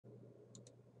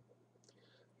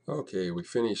Okay, we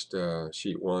finished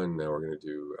sheet one. Now we're going to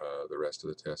do the rest of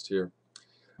the test here.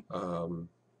 Um,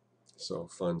 so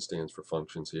fun stands for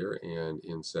functions here, and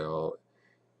in cell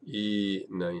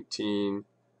E19,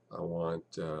 I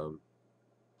want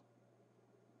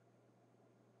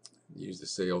use the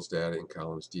sales data in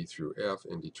columns D through F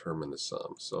and determine the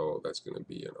sum. So that's going to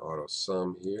be an auto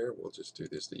sum here. We'll just do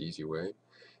this the easy way.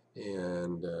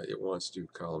 And it wants to do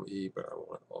column E, but I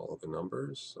want all of the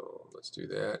numbers. So let's do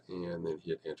that, and then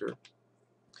hit enter.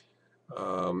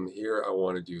 Here I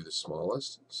want to do the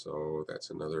smallest, so that's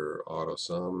another auto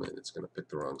sum, and it's going to pick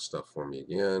the wrong stuff for me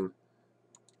again.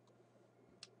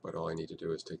 But all I need to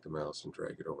do is take the mouse and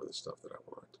drag it over the stuff that I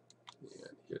want,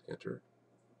 and hit enter.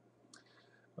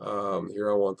 Here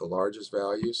I want the largest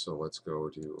value, so let's go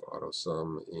to auto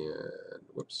sum and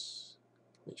whoops,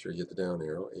 make sure you hit the down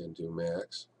arrow and do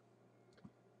max.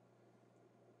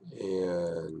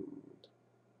 And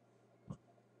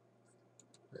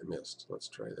I missed. Let's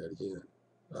try that again.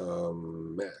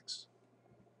 Max.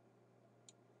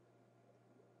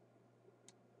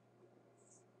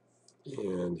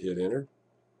 And hit enter.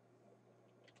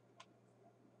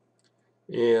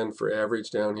 And for average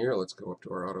down here, let's go up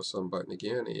to our auto sum button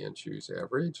again and choose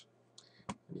average.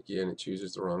 And again, it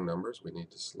chooses the wrong numbers. We need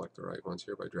to select the right ones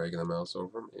here by dragging the mouse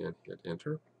over them and hit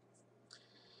enter.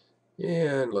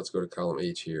 And let's go to column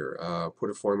H here.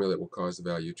 Put a formula that will cause the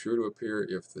value true to appear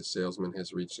if the salesman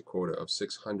has reached a quota of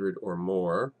 600 or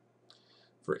more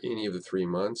for any of the 3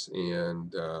 months,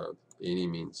 and any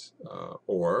means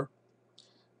or.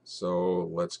 So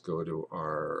let's go to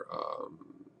our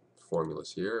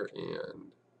formulas here,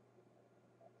 and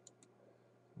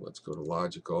let's go to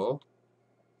logical,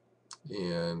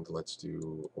 and let's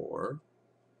do or.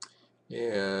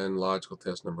 And logical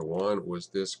test number 1, was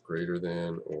this greater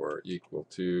than or equal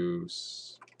to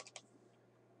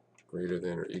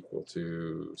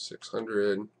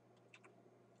 600?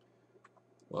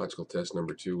 Logical test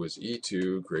number 2 was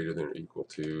E2 greater than or equal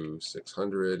to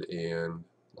 600, and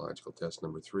logical test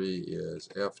number 3 is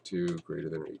F2 greater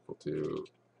than or equal to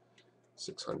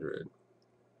 600.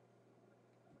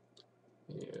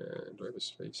 And do I have a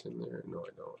space in there? No,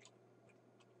 I don't.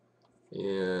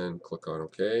 And click on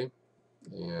OK,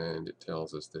 and it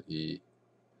tells us that he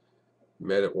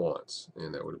met it once,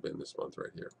 and that would have been this month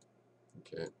right here.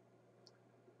 Okay.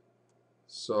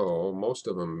 So most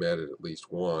of them met it at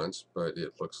least once, but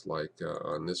it looks like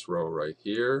on this row right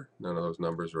here, none of those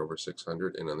numbers are over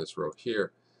 600, and on this row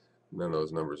here, none of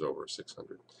those numbers are over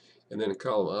 600. And then in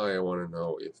column I want to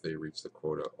know if they reach the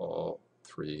quota all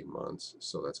 3 months,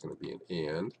 so that's going to be an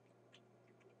and.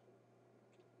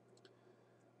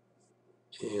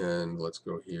 And let's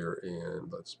go here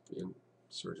and let's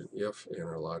insert an if, and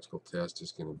our logical test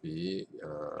is going to be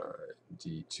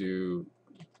D2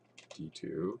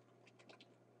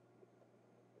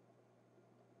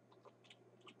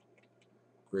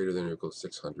 greater than or equal to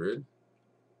 600.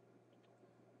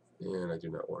 And I do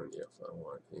not want an if, I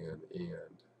want an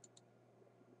and.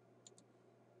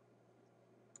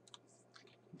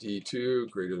 D2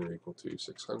 greater than or equal to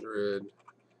 600,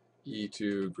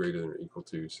 E2 greater than or equal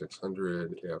to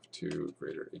 600, F2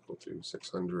 greater than or equal to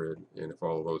 600, and if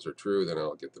all of those are true, then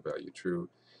I'll get the value true.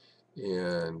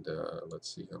 And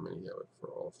let's see how many have it for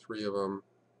all 3 of them.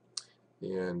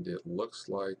 And it looks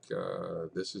like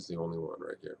this is the only one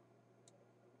right here.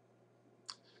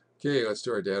 Okay, let's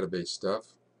do our database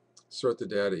stuff. Sort the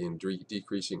data in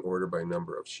decreasing order by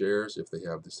number of shares. If they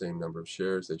have the same number of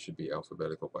shares, they should be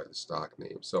alphabetical by the stock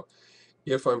name. So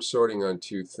if I'm sorting on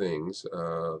 2 things,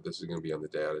 this is going to be on the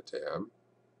data tab.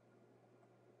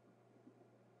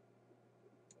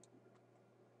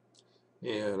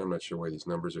 And I'm not sure why these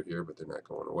numbers are here, but they're not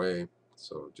going away,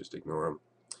 so just ignore them.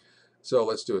 So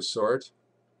let's do a sort,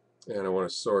 and I want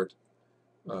to sort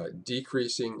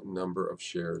decreasing number of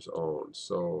shares owned.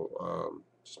 So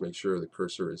just make sure the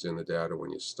cursor is in the data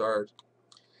when you start,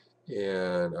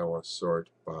 and I want to sort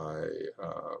by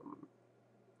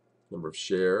number of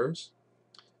shares,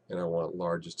 and I want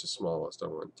largest to smallest. I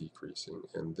want decreasing,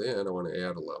 and then I want to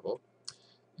add a level,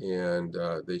 and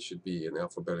they should be in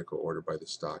alphabetical order by the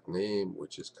stock name,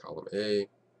 which is column A,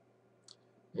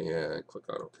 and click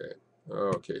on OK.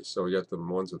 Okay, so we got the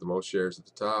ones with the most shares at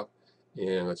the top,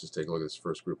 and let's just take a look at this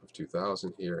first group of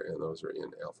 2,000 here, and those are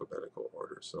in alphabetical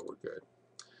order, so we're good.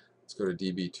 Let's go to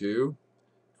DB2.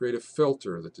 Create a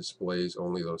filter that displays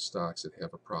only those stocks that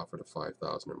have a profit of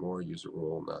 5,000 or more. Use a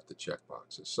rule, not the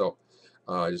checkboxes. So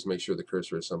just make sure the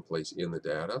cursor is someplace in the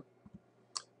data,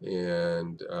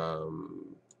 and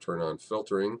turn on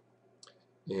filtering,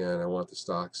 and I want the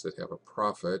stocks that have a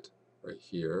profit right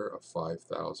here of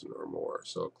 5,000 or more.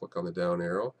 So click on the down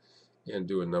arrow, and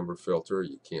do a number filter.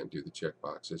 You can't do the check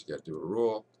boxes, you got to do a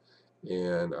rule.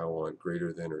 And I want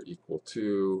greater than or equal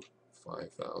to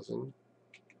 5,000.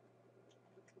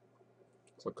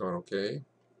 Click on OK.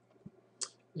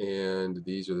 And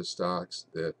these are the stocks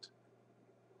that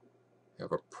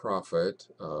have a profit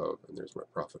of, and there's my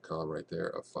profit column right there,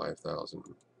 of 5,000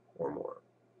 or more.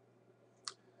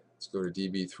 Let's go to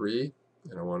DB3,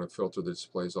 and I want to filter that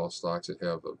displays all stocks that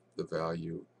have the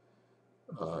value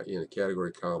in a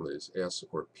category column that is S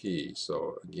or P.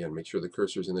 So again, make sure the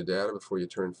cursor is in the data before you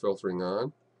turn filtering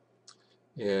on.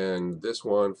 And this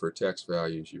one, for text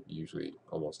values, you usually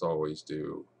almost always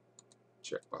do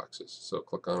check boxes. So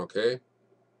click on OK,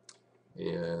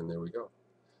 and there we go.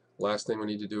 Last thing we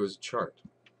need to do is a chart.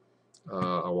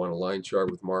 I want a line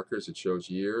chart with markers that shows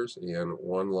years and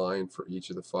one line for each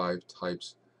of the 5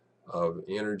 types of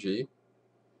energy.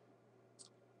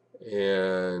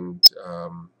 And I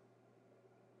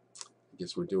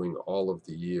guess we're doing all of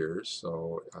the years.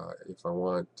 So if I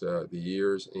want the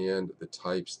years and the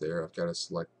types there, I've got to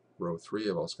select row 3.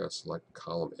 I've also got to select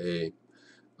column A.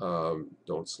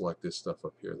 Don't select this stuff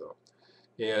up here though.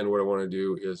 And what I want to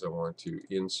do is I want to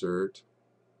insert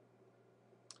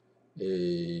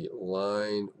a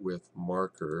line with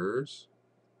markers,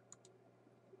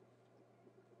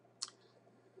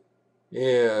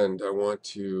 and I want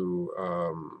to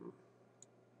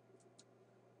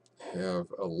have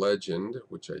a legend,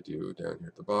 which I do down here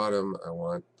at the bottom. I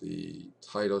want the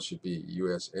title should be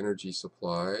U.S. Energy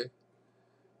Supply,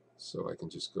 so I can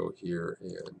just go here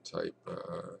and type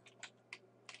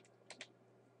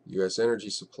U.S. Energy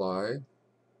Supply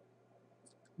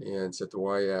and set the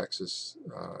y-axis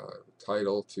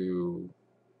title to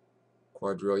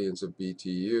quadrillions of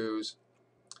BTUs.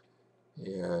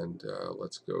 And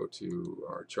let's go to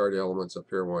our chart elements up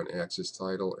here. I want axis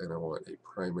title, and I want a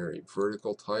primary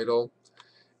vertical title,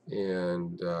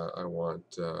 and I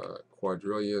want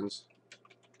quadrillions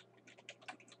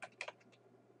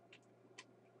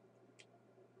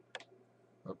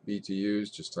of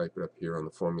BTUs. Just type it up here on the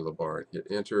formula bar and hit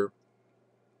enter.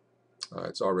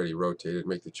 It's already rotated.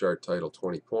 Make the chart title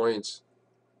 20 points,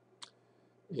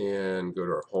 and go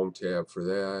to our home tab for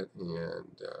that.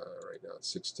 And right now it's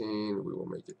 16. We will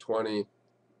make it 20.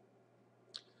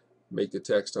 Make the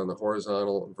text on the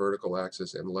horizontal, vertical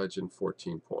axis, and legend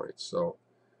 14 points. So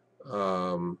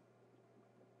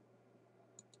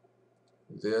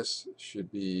this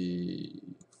should be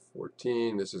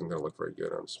 14. This isn't going to look very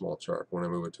good on a small chart. When I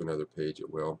move it to another page,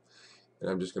 it will. And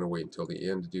I'm just going to wait until the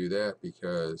end to do that,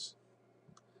 because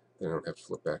then I don't have to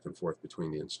flip back and forth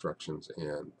between the instructions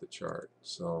and the chart.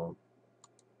 So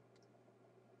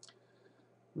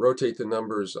rotate the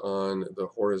numbers on the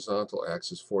horizontal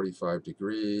axis 45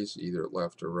 degrees, either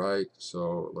left or right.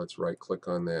 So let's right click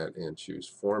on that and choose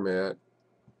Format.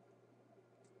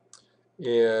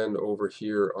 And over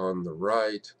here on the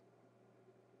right,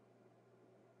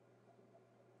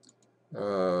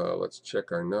 let's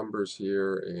check our numbers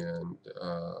here, and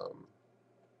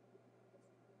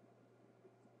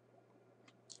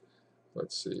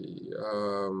let's see,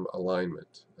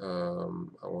 alignment.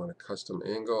 I want a custom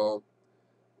angle,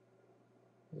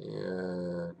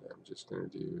 and I'm just going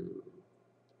to do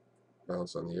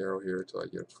bounce on the arrow here until I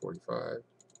get up to 45. There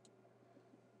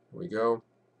we go.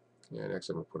 And next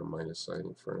I'm going to put a minus sign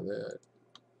in front of that.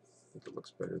 I think it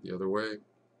looks better the other way.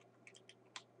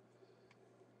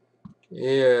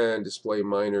 And display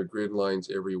minor grid lines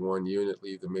every 1 unit.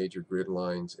 Leave the major grid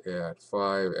lines at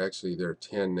 5. Actually, there are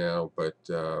 10 now, but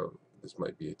this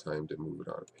might be a time to move it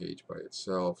on a page by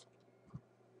itself.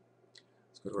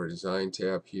 Let's go to our Design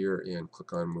tab here and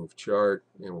click on Move Chart,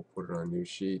 and we'll put it on a new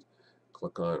sheet.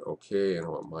 Click on OK, and I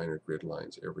want minor grid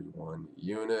lines every 1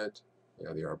 unit.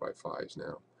 Yeah, they are by 5s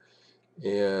now.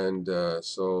 And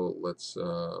so let's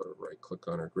right-click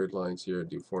on our grid lines here,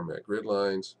 do Format Grid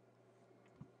Lines.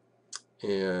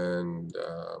 And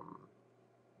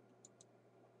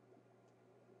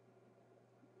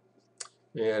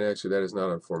actually that is not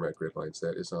on Format Grid Lines,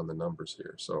 that is on the numbers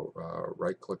here. So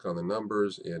right click on the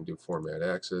numbers and do Format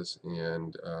Axis,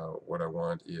 and what I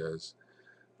want is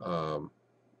on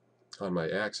my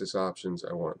axis options,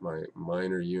 I want my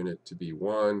minor unit to be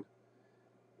 1.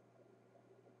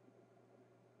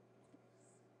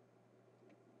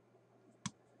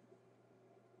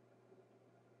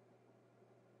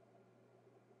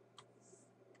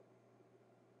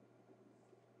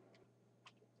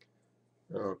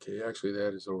 Okay, actually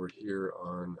that is over here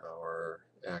on our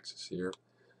axis here.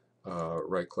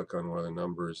 Right click on one of the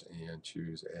numbers and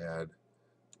choose Add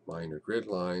Minor Grid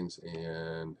Lines,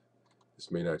 and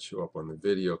this may not show up on the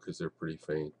video because they're pretty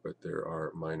faint, but there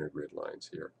are minor grid lines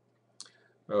here.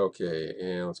 Okay,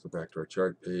 and let's go back to our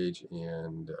chart page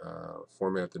and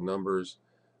format the numbers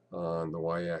on the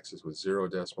y-axis with 0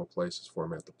 decimal places,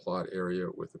 format the plot area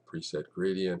with a preset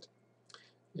gradient,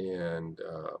 and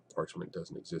parchment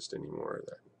doesn't exist anymore.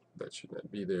 That should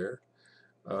not be there.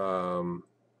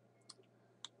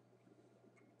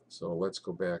 So let's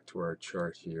go back to our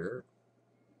chart here.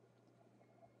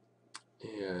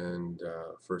 And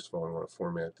first of all, I want to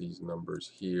format these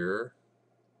numbers here.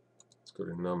 Let's go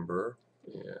to number,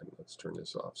 and let's turn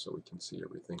this off so we can see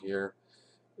everything here.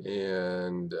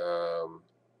 And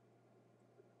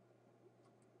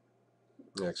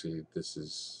actually, this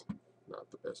is not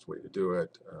the best way to do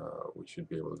it. We should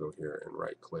be able to go here and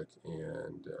right click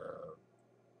and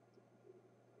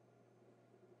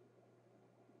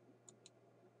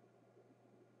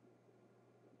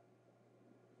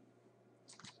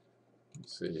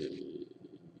let's see,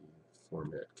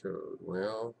 format code.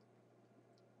 Well,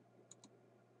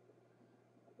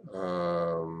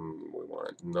 we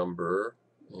want number,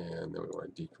 and then we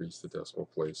want to decrease the decimal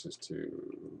places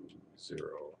to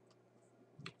 0.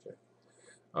 Okay.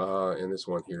 And this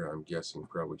one here, I'm guessing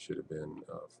probably should have been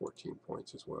 14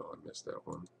 points as well. I missed that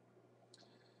one.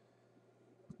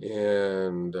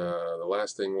 And the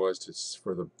last thing was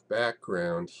for the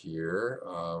background here,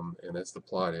 and that's the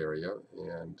plot area.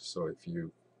 And so if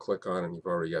you click on it, and you've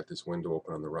already got this window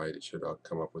open on the right, it should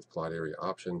come up with plot area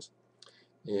options.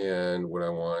 And what I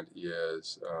want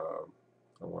is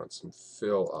I want some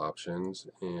fill options,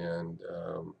 and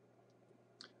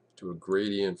do a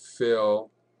gradient fill,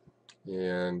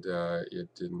 and it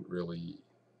didn't really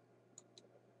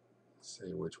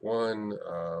say which one.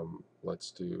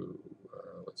 Let's do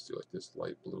like this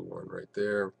light blue one right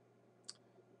there,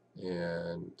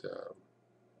 and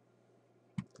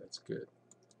that's good.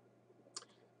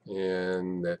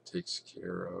 And that takes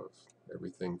care of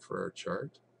everything for our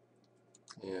chart,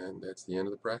 and that's the end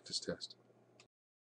of the practice test.